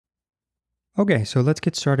Okay, so let's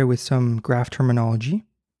get started with some graph terminology.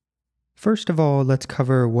 First of all, let's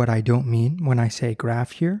cover what I don't mean when I say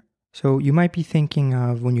graph here. So you might be thinking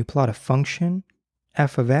of when you plot a function,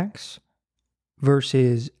 f of x,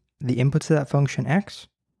 versus the inputs of that function x,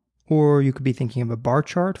 or you could be thinking of a bar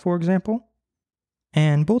chart, for example.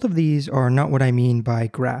 And both of these are not what I mean by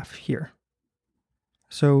graph here.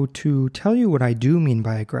 So to tell you what I do mean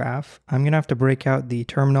by a graph, I'm going to have to break out the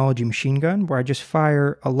terminology machine gun where I just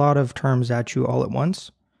fire a lot of terms at you all at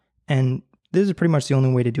once. And this is pretty much the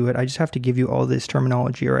only way to do it. I just have to give you all this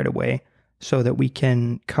terminology right away so that we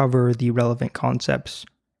can cover the relevant concepts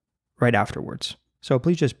right afterwards. So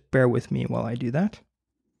please just bear with me while I do that.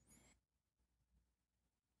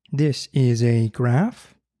 This is a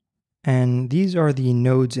graph, and these are the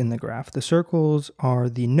nodes in the graph. The circles are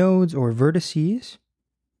the nodes or vertices.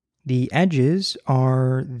 The edges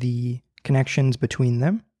are the connections between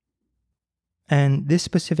them. And this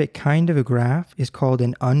specific kind of a graph is called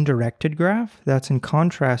an undirected graph. That's in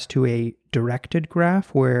contrast to a directed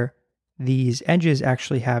graph where these edges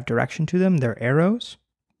actually have direction to them. They're arrows.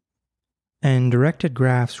 And directed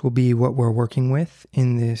graphs will be what we're working with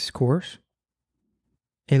in this course.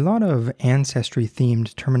 A lot of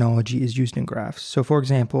ancestry-themed terminology is used in graphs. So for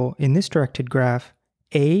example, in this directed graph,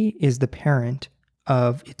 A is the parent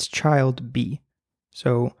of its child B.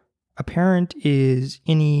 So a parent is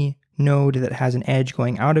any node that has an edge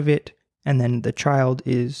going out of it, and then the child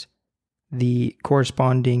is the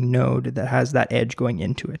corresponding node that has that edge going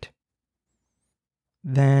into it.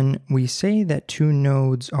 Then we say that two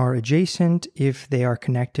nodes are adjacent if they are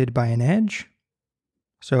connected by an edge.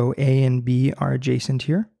 So A and B are adjacent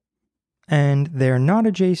here. And they're not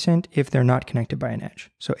adjacent if they're not connected by an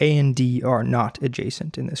edge. So A and D are not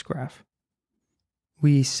adjacent in this graph.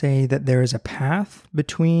 We say that there is a path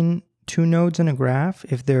between two nodes in a graph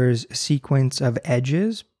if there's a sequence of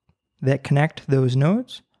edges that connect those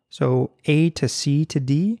nodes. So A to C to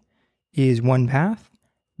D is one path,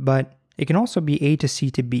 but it can also be A to C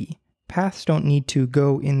to B. Paths don't need to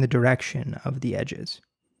go in the direction of the edges.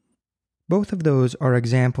 Both of those are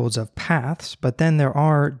examples of paths, but then there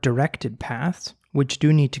are directed paths, which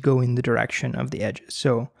do need to go in the direction of the edges.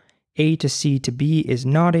 So A to C to B is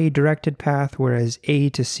not a directed path, whereas A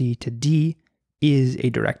to C to D is a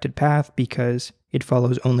directed path because it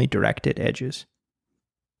follows only directed edges.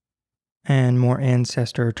 And more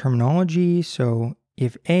ancestor terminology. So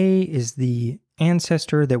if A is the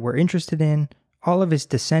ancestor that we're interested in, all of its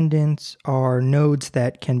descendants are nodes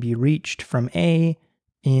that can be reached from A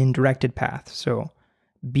in directed paths. So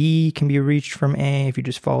B can be reached from A if you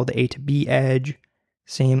just follow the A to B edge.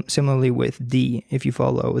 Similarly with D, if you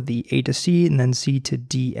follow the A to C and then C to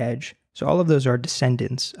D edge. So all of those are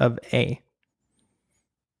descendants of A.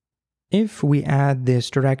 If we add this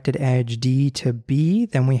directed edge D to B,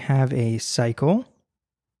 then we have a cycle.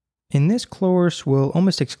 In this course, we'll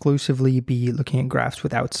almost exclusively be looking at graphs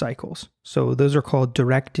without cycles. So those are called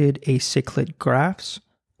directed acyclic graphs,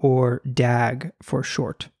 or DAG for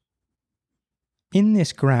short. In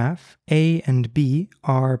this graph, A and B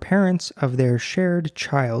are parents of their shared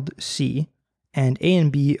child, C, and A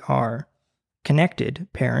and B are connected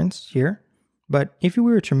parents here. But if we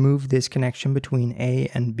were to remove this connection between A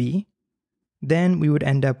and B, then we would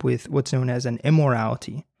end up with what's known as an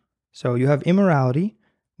immorality. So you have immorality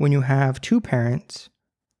when you have two parents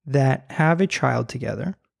that have a child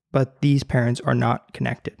together, but these parents are not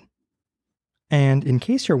connected. And in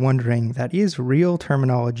case you're wondering, that is real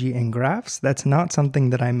terminology in graphs. That's not something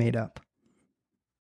that I made up.